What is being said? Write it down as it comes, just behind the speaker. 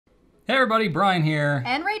Hey everybody, Brian here.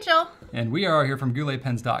 And Rachel. And we are here from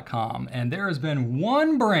GouletPens.com. And there has been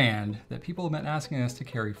one brand that people have been asking us to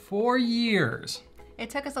carry for years. It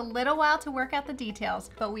took us a little while to work out the details,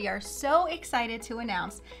 but we are so excited to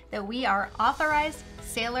announce that we are authorized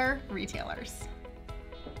Sailor retailers.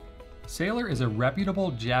 Sailor is a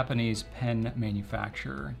reputable Japanese pen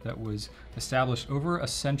manufacturer that was established over a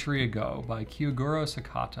century ago by Shikiori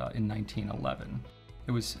Sakata in 1911.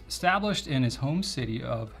 It was established in his home city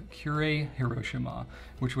of Kure, Hiroshima,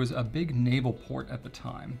 which was a big naval port at the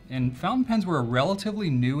time. And fountain pens were a relatively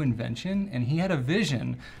new invention, and he had a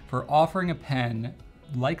vision for offering a pen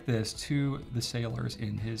like this to the sailors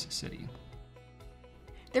in his city.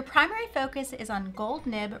 Their primary focus is on gold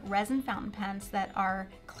nib resin fountain pens that are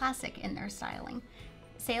classic in their styling.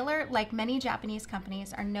 Sailor, like many Japanese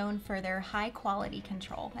companies, are known for their high quality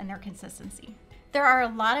control and their consistency. There are a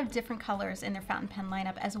lot of different colors in their fountain pen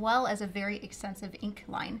lineup, as well as a very extensive ink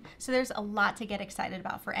line, so there's a lot to get excited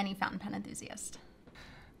about for any fountain pen enthusiast.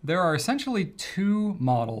 There are essentially two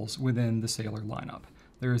models within the Sailor lineup.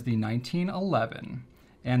 There is the 1911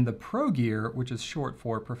 and the Pro Gear, which is short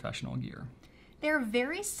for professional gear. They're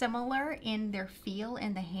very similar in their feel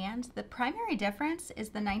in the hand. The primary difference is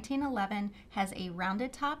the 1911 has a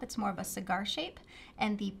rounded top, it's more of a cigar shape,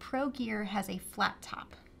 and the Pro Gear has a flat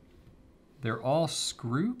top. They're all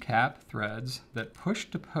screw cap threads that push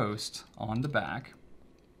to post on the back,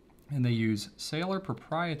 and they use Sailor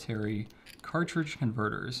proprietary cartridge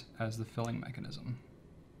converters as the filling mechanism.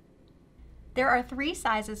 There are 3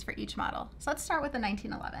 sizes for each model, so let's start with the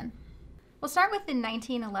 1911. We'll start with the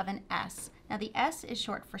 1911S. Now the S is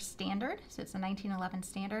short for standard, so it's a 1911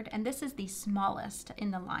 standard, and this is the smallest in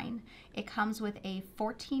the line. It comes with a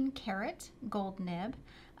 14 karat gold nib,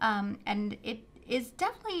 and it is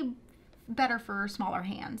definitely better for smaller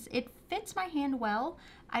hands. It fits my hand well.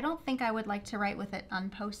 I don't think I would like to write with it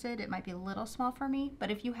unposted. It might be a little small for me, but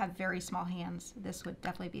if you have very small hands, this would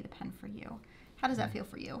definitely be the pen for you. How does that feel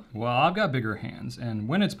for you? Well, I've got bigger hands, and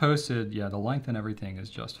when it's posted, yeah, the length and everything is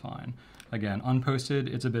just fine. Again, unposted,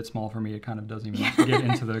 it's a bit small for me. It kind of doesn't even get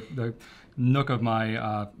into the nook of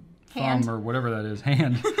my thumb or whatever that is,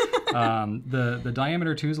 hand. The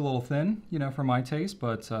diameter too is a little thin, you know, for my taste,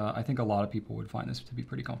 but I think a lot of people would find this to be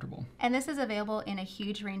pretty comfortable. And this is available in a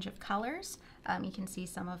huge range of colors. You can see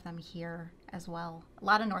some of them here as well. A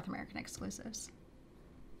lot of North American exclusives.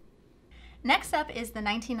 Next up is the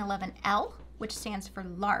 1911L, which stands for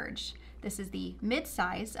large. This is the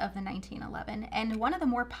mid-size of the 1911 and one of the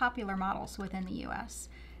more popular models within the US.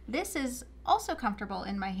 This is also comfortable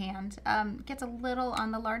in my hand. Gets a little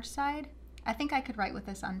on the large side. I think I could write with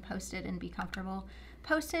this unposted and be comfortable.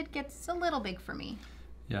 Posted gets a little big for me.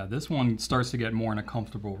 Yeah, this one starts to get more in a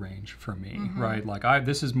comfortable range for me, right? Like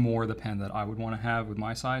this is more the pen that I would want to have with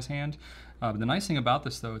my size hand. But the nice thing about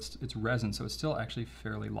this though, it's resin, so it's still actually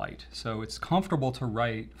fairly light. So it's comfortable to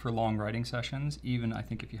write for long writing sessions, even I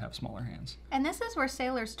think if you have smaller hands. And this is where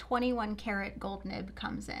Sailor's 21 karat gold nib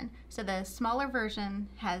comes in. So the smaller version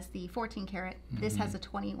has the 14 karat, this has a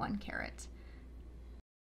 21 karat.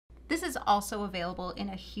 This is also available in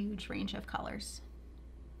a huge range of colors.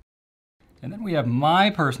 And then we have my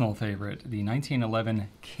personal favorite, the 1911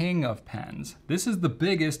 King of Pens. This is the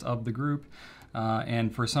biggest of the group,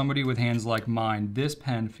 and for somebody with hands like mine, this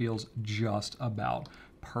pen feels just about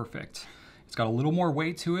perfect. It's got a little more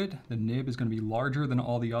weight to it. The nib is going to be larger than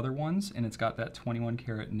all the other ones, and it's got that 21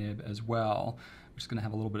 karat nib as well, which is going to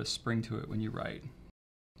have a little bit of spring to it when you write.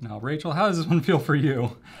 Now, Rachel, how does this one feel for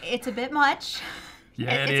you? It's a bit much.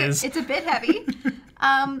 Yeah, it is. It's a bit heavy.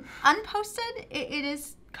 Unposted, it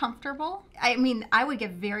is comfortable. I mean, I would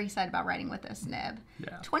get very excited about writing with this nib.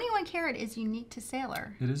 Yeah. 21 karat is unique to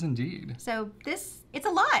Sailor. It is indeed. So it's a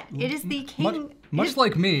lot. It is the king. Much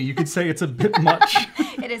like me, you could say it's a bit much.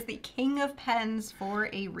 It is the king of pens for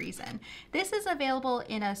a reason. This is available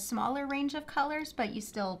in a smaller range of colors, but you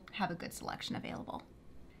still have a good selection available.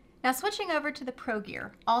 Now switching over to the Pro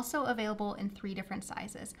Gear, also available in 3 different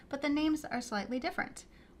sizes, but the names are slightly different.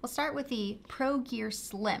 We'll start with the Pro Gear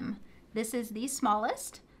Slim. This is the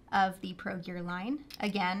smallest of the Pro Gear line.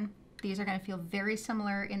 Again, these are going to feel very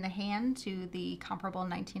similar in the hand to the comparable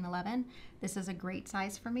 1911. This is a great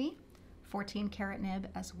size for me. 14 karat nib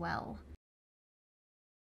as well.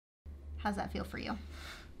 How's that feel for you?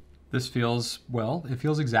 This feels, well, it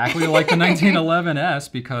feels exactly like the 1911S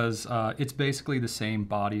because it's basically the same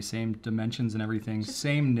body, same dimensions and everything,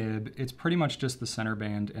 same nib. It's pretty much just the center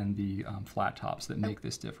band and the flat tops that make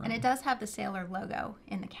this different. And it does have the Sailor logo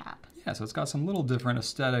in the cap. Yeah, so it's got some little different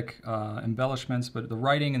aesthetic embellishments, but the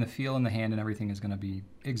writing and the feel in the hand and everything is going to be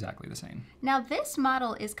exactly the same. Now, this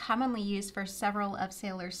model is commonly used for several of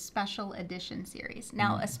Sailor's special edition series.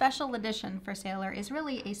 Now, a special edition for Sailor is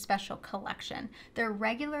really a special collection. They're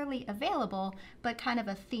regularly available, but kind of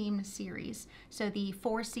a themed series. So the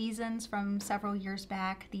Four Seasons from several years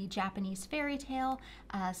back, the Japanese fairy tale,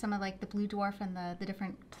 some of like the Blue Dwarf and the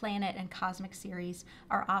different planet and cosmic series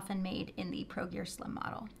are often made in the Pro Gear Slim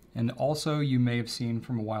model. And also, you may have seen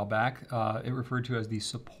from a while back, it referred to as the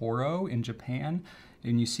Sapporo in Japan.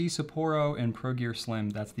 And you see Sapporo and Pro Gear Slim,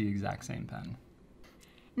 that's the exact same pen.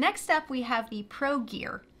 Next up, we have the Pro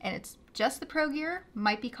Gear, and it's just the Pro Gear,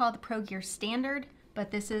 might be called the Pro Gear Standard,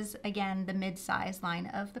 but this is, again, the mid-size line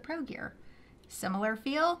of the Pro Gear. Similar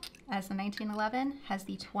feel as the 1911, has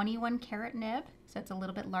the 21 karat nib, so it's a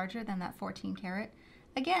little bit larger than that 14 karat.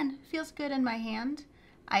 Again, feels good in my hand.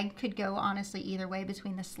 I could go honestly either way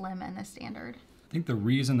between the Slim and the Standard. I think the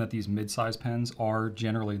reason that these mid-size pens are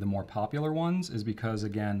generally the more popular ones is because,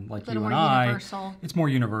 again, like you and I, it's more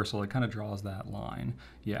universal. It kind of draws that line.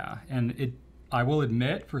 Yeah, and I will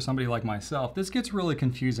admit, for somebody like myself, this gets really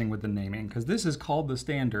confusing with the naming because this is called the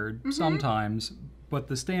Standard sometimes, but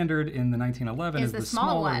the Standard in the 1911 is the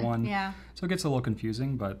smaller one. Yeah. So it gets a little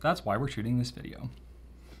confusing, but that's why we're shooting this video.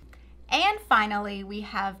 And finally, we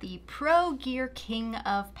have the Pro Gear King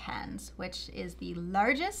of Pens, which is the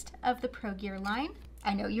largest of the Pro Gear line.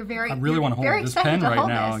 I know you're very excited. I really want to hold this pen right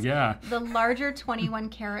now. Yeah. The larger 21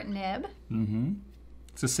 karat nib. Mm-hmm.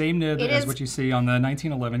 It's the same nib as what you see on the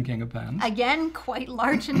 1911 King of Pens. Again, quite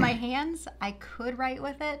large in my hands. I could write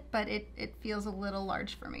with it, but it feels a little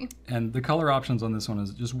large for me. And the color options on this one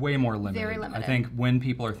is just way more limited. Very limited. I think when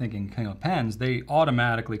people are thinking King of Pens, they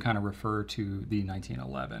automatically kind of refer to the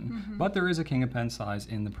 1911. But there is a King of Pen size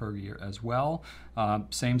in the Pro Gear as well.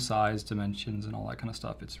 Same size, dimensions, and all that kind of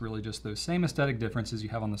stuff. It's really just those same aesthetic differences you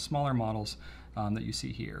have on the smaller models that you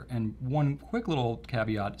see here. And one quick little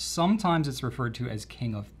caveat, sometimes it's referred to as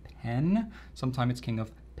King of Pen, sometimes it's King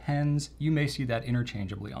of Pens. You may see that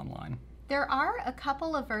interchangeably online. There are a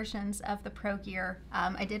couple of versions of the Pro Gear,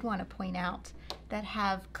 I did want to point out, that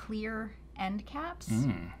have clear end caps.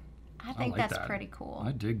 I think that's pretty cool.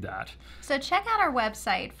 I dig that. So check out our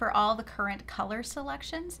website for all the current color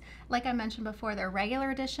selections. Like I mentioned before, there are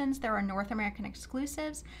regular editions, there are North American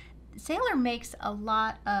exclusives. Sailor makes a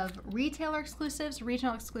lot of retailer exclusives,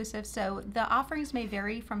 regional exclusives, so the offerings may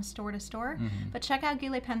vary from store to store, but check out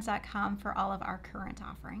gouletpens.com for all of our current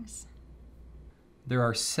offerings. There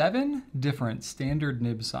are 7 different standard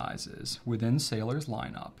nib sizes within Sailor's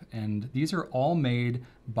lineup, and these are all made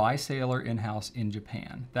by Sailor in-house in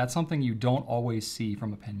Japan. That's something you don't always see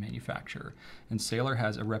from a pen manufacturer, and Sailor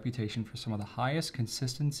has a reputation for some of the highest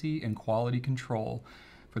consistency and quality control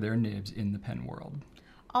for their nibs in the pen world.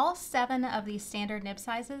 All 7 of these standard nib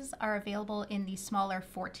sizes are available in the smaller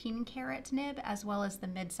 14 karat nib as well as the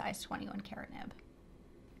mid-size 21 karat nib.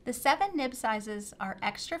 The 7 nib sizes are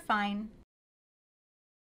extra fine,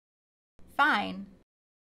 fine,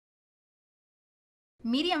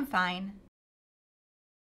 medium fine,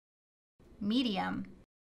 medium,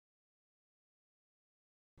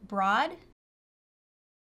 broad,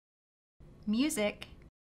 music,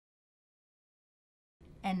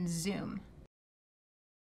 and zoom.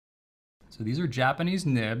 So these are Japanese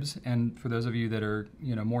nibs, and for those of you that are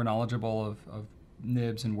more knowledgeable of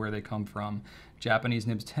nibs and where they come from, Japanese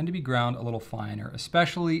nibs tend to be ground a little finer,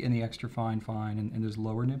 especially in the extra fine and those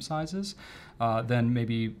lower nib sizes than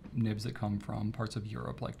maybe nibs that come from parts of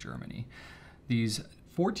Europe like Germany. These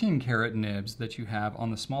 14 karat nibs that you have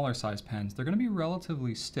on the smaller size pens, they're going to be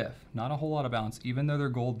relatively stiff, not a whole lot of bounce, even though they're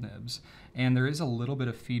gold nibs, and there is a little bit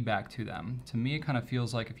of feedback to them. To me, it kind of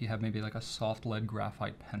feels like if you have maybe like a soft lead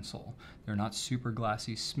graphite pencil. They're not super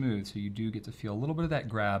glassy smooth, so you do get to feel a little bit of that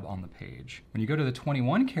grab on the page. When you go to the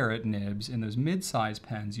 21 karat nibs in those mid-size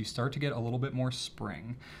pens, you start to get a little bit more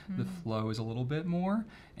spring. The flow is a little bit more,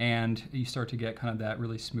 and you start to get kind of that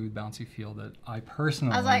really smooth, bouncy feel that I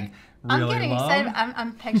personally really I'm getting love. excited.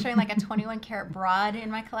 I'm picturing like a 21 karat broad in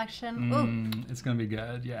my collection. It's gonna be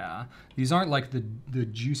good, yeah. These aren't like the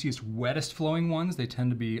juiciest, wettest flowing ones. They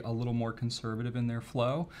tend to be a little more conservative in their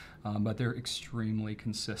flow, but they're extremely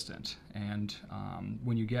consistent. And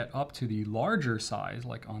when you get up to the larger size,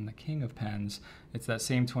 like on the King of Pens, it's that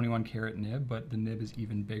same 21 karat nib, but the nib is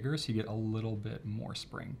even bigger, so you get a little bit more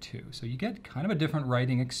spring too. So you get kind of a different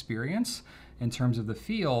writing experience, in terms of the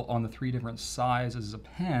feel on the 3 different sizes of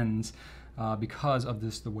pens because of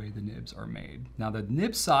the way the nibs are made. Now the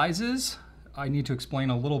nib sizes, I need to explain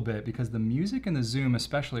a little bit because the Music and the Zoom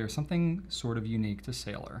especially are something sort of unique to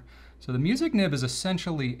Sailor. So the Music nib is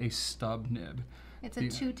essentially a stub nib. It's a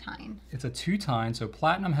 2-tine. It's a 2-tine, so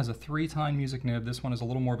Platinum has a 3-tine Music nib. This one is a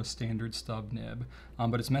little more of a standard stub nib,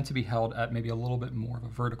 but it's meant to be held at maybe a little bit more of a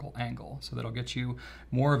vertical angle, so that'll get you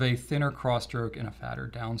more of a thinner cross stroke and a fatter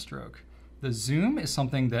downstroke. The Zoom is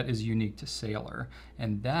something that is unique to Sailor,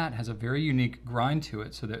 and that has a very unique grind to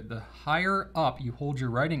it, so that the higher up you hold your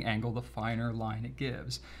writing angle, the finer line it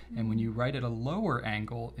gives. And when you write at a lower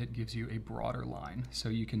angle, it gives you a broader line. So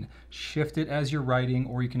you can shift it as you're writing,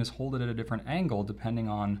 or you can just hold it at a different angle depending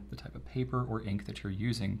on the type of paper or ink that you're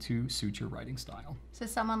using to suit your writing style. So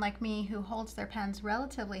someone like me who holds their pens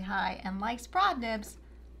relatively high and likes broad nibs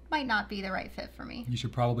might not be the right fit for me. You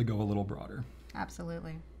should probably go a little broader.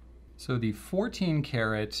 Absolutely. So the 14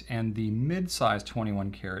 karat and the mid-size 21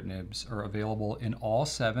 karat nibs are available in all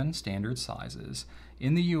 7 standard sizes.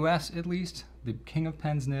 In the US at least, the King of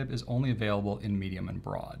Pens nib is only available in medium and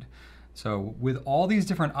broad. So with all these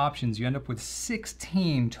different options, you end up with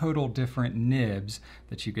 16 total different nibs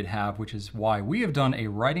that you could have, which is why we have done a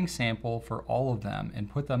writing sample for all of them and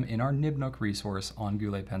put them in our Nib Nook resource on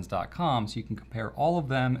gouletpens.com so you can compare all of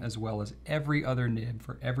them as well as every other nib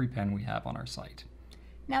for every pen we have on our site.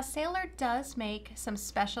 Now, Sailor does make some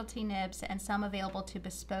specialty nibs and some available to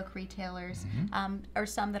bespoke retailers, or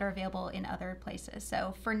some that are available in other places.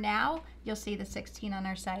 So for now, you'll see the 16 on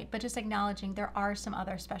our site, but just acknowledging there are some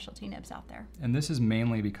other specialty nibs out there. And this is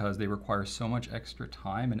mainly because they require so much extra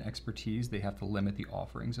time and expertise, they have to limit the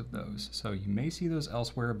offerings of those. So you may see those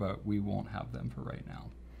elsewhere, but we won't have them for right now.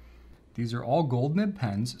 These are all gold nib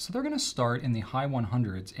pens, so they're going to start in the high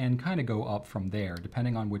 100s and kind of go up from there,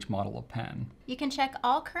 depending on which model of pen. You can check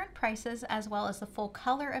all current prices as well as the full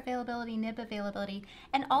color availability, nib availability,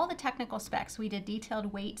 and all the technical specs. We did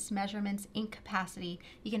detailed weights, measurements, ink capacity.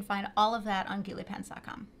 You can find all of that on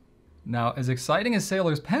gouletpens.com. Now, as exciting as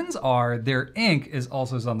Sailor's pens are, their ink is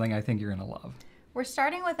also something I think you're going to love. We're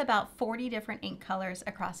starting with about 40 different ink colors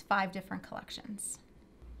across 5 different collections.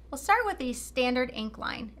 We'll start with the standard ink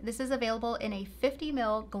line. This is available in a 50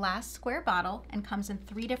 ml glass square bottle and comes in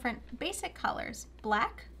 3 different basic colors: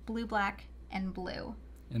 black, black, and blue.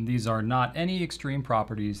 And these are not any extreme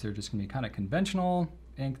properties. They're just going to be kind of conventional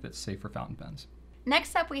ink that's safe for fountain pens.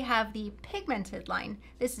 Next up, we have the Pigmented line.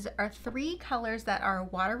 This are 3 colors that are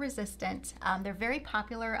water resistant. They're very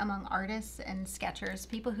popular among artists and sketchers,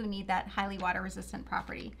 people who need that highly water resistant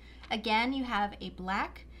property. Again, you have a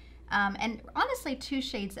black, and honestly 2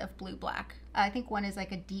 shades of blue-black. I think one is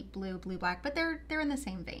like a deep blue-black, but they're in the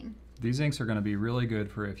same vein. These inks are going to be really good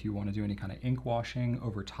for if you want to do any kind of ink washing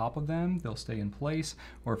over top of them, they'll stay in place,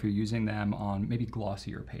 or if you're using them on maybe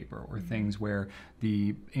glossier paper or things where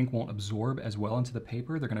the ink won't absorb as well into the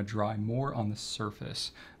paper, they're going to dry more on the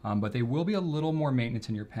surface. But they will be a little more maintenance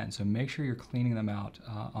in your pen, so make sure you're cleaning them out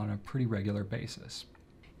on a pretty regular basis.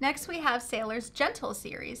 Next, we have Sailor's Jentle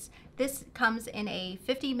series. This comes in a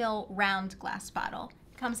 50 ml round glass bottle.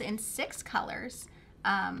 It comes in 6 colors,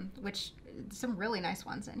 which some really nice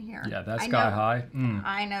ones in here. Yeah, that Sky High.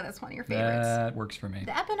 I know that's one of your favorites. That works for me.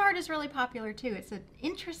 The Epinard is really popular too. It's an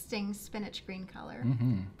interesting spinach green color,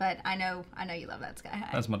 but I know you love that Sky High.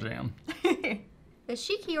 That's my jam. The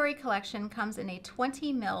Shikiori collection comes in a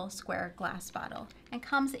 20 ml square glass bottle and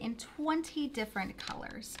comes in 20 different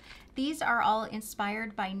colors. These are all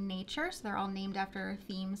inspired by nature, so they're all named after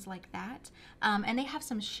themes like that. And they have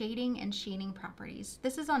some shading and sheening properties.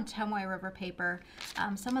 This is on Tomoe River paper.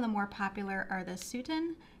 Some of the more popular are the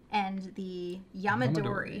Suten and the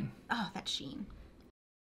Yamadori. Oh, that sheen.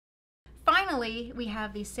 Finally, we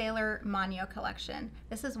have the Sailor Manyo collection.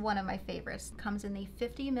 This is one of my favorites. It comes in the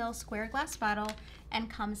 50 ml square glass bottle and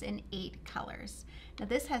comes in 8 colors. Now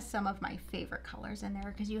this has some of my favorite colors in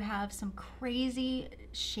there because you have some crazy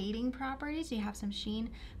shading properties, you have some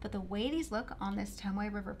sheen, but the way these look on this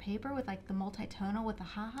Tomoe River paper with like the multi-tonal with the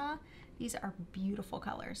haha, these are beautiful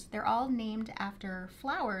colors. They're all named after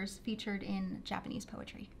flowers featured in Japanese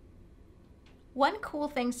poetry. One cool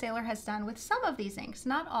thing Sailor has done with some of these inks,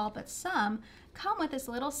 not all but some, come with this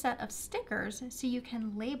little set of stickers so you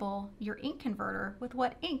can label your ink converter with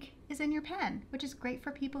what ink is in your pen, which is great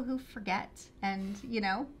for people who forget and, you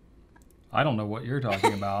know. I don't know what you're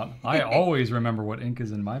talking about. I always remember what ink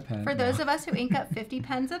is in my pen. For those of us who ink up 50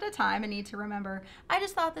 pens at a time and need to remember, I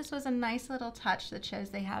just thought this was a nice little touch that shows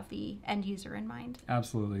they have the end user in mind.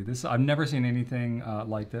 Absolutely. I've never seen anything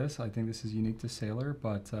like this. I think this is unique to Sailor,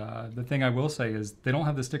 but the thing I will say is they don't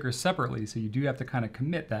have the stickers separately, so you do have to kind of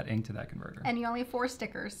commit that ink to that converter. And you only have 4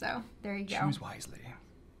 stickers, so there you go. Choose wisely.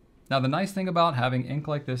 Now, the nice thing about having ink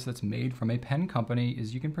like this that's made from a pen company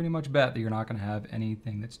is you can pretty much bet that you're not going to have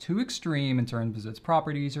anything that's too extreme in terms of its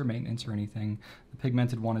properties or maintenance or anything. The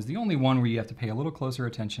Pigmented one is the only one where you have to pay a little closer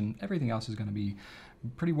attention. Everything else is going to be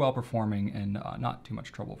pretty well performing and not too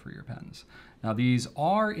much trouble for your pens. Now, these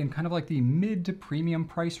are in kind of like the mid to premium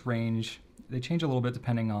price range. They change a little bit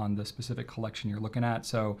depending on the specific collection you're looking at,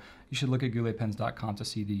 so you should look at gouletpens.com to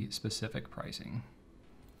see the specific pricing.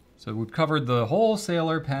 So we've covered the whole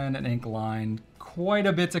Sailor pen and ink line, quite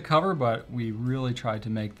a bit to cover, but we really tried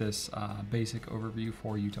to make this basic overview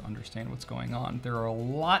for you to understand what's going on. There are a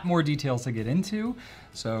lot more details to get into,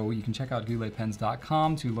 so you can check out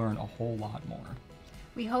gouletpens.com to learn a whole lot more.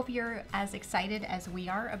 We hope you're as excited as we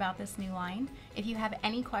are about this new line. If you have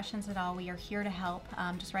any questions at all, we are here to help.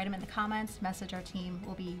 Just write them in the comments, message our team.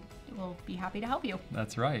 We'll be happy to help you.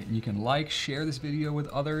 That's right. You can like, share this video with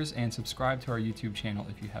others, and subscribe to our YouTube channel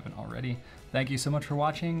if you haven't already. Thank you so much for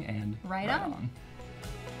watching, and right on.